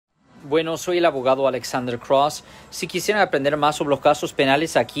Bueno, soy el abogado Alexander Cross. Si quisieran aprender más sobre los casos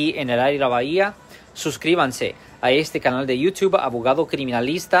penales aquí en el área de la bahía, suscríbanse a este canal de YouTube, Abogado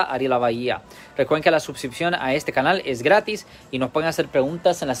Criminalista, área de la bahía. Recuerden que la suscripción a este canal es gratis y nos pueden hacer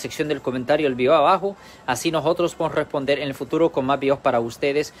preguntas en la sección del comentario del video abajo. Así nosotros podemos responder en el futuro con más videos para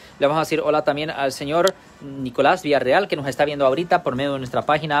ustedes. Le vamos a decir hola también al señor Nicolás Villarreal, que nos está viendo ahorita por medio de nuestra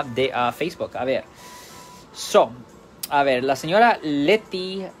página de Facebook. A ver, la señora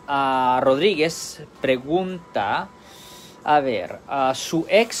Leti Rodríguez pregunta, su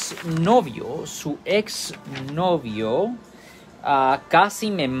exnovio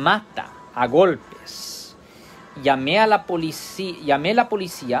casi me mata a golpes. Llamé a la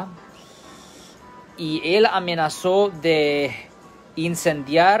policía y él amenazó de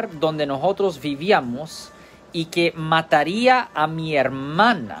incendiar donde nosotros vivíamos y que mataría a mi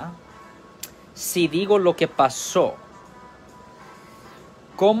hermana si digo lo que pasó.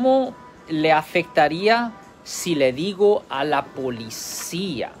 ¿Cómo le afectaría si le digo a la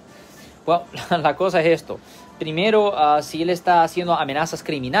policía? Bueno, la cosa es esto. Primero, si él está haciendo amenazas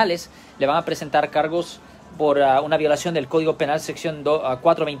criminales, le van a presentar cargos por una violación del Código Penal sección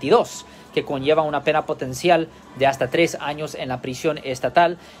 422, que conlleva una pena potencial de hasta 3 años en la prisión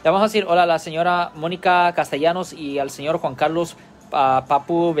estatal. Le vamos a decir hola a la señora Mónica Castellanos y al señor Juan Carlos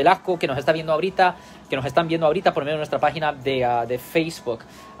Papu Velasco, que nos están viendo ahorita por medio de nuestra página de Facebook.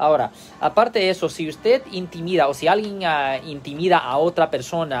 Ahora, aparte de eso, si usted intimida o si alguien intimida a otra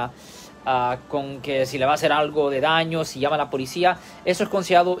persona con que si le va a hacer algo de daño, si llama a la policía, eso es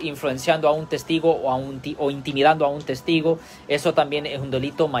considerado influenciando a un testigo o intimidando a un testigo. Eso también es un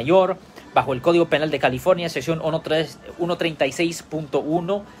delito mayor bajo el Código Penal de California, sección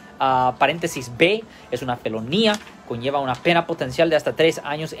 136.1. Paréntesis B, es una felonía, conlleva una pena potencial de hasta 3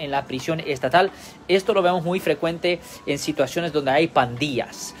 años en la prisión estatal. Esto lo vemos muy frecuente en situaciones donde hay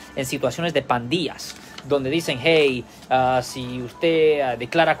pandillas, donde dicen, hey, si usted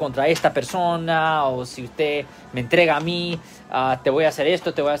declara contra esta persona o si usted me entrega a mí, te voy a hacer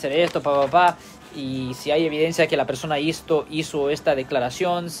esto, y si hay evidencia que la persona hizo esta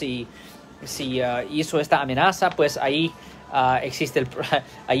declaración, si hizo esta amenaza, pues ahí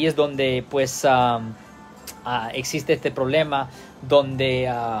ahí es donde pues existe este problema donde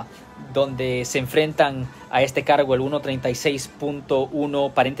se enfrentan a este cargo, el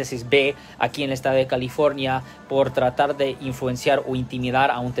 136.1 paréntesis B, aquí en el estado de California, por tratar de influenciar o intimidar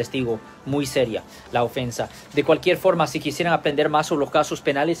a un testigo. Muy seria la ofensa. De cualquier forma, si quisieran aprender más sobre los casos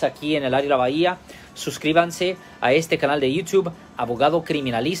penales aquí en el área de la bahía, suscríbanse a este canal de YouTube, Abogado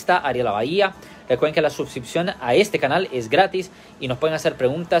Criminalista, área de la bahía. Recuerden que la suscripción a este canal es gratis y nos pueden hacer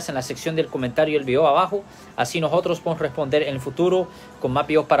preguntas en la sección del comentario del video abajo. Así nosotros podemos responder en el futuro con más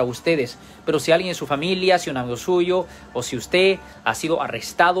videos para ustedes. Pero si alguien en su familia, si un amigo suyo o si usted ha sido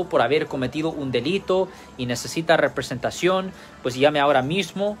arrestado por haber cometido un delito y necesita representación, pues llame ahora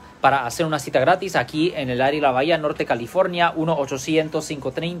mismo para hacer una cita gratis aquí en el área de la Bahía Norte, California,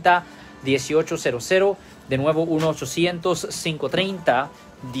 1-800-530-1800. De nuevo,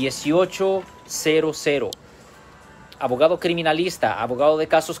 1-800-530-1800. Abogado criminalista, abogado de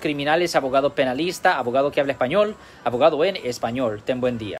casos criminales, abogado penalista, abogado que habla español, abogado en español. Ten buen día.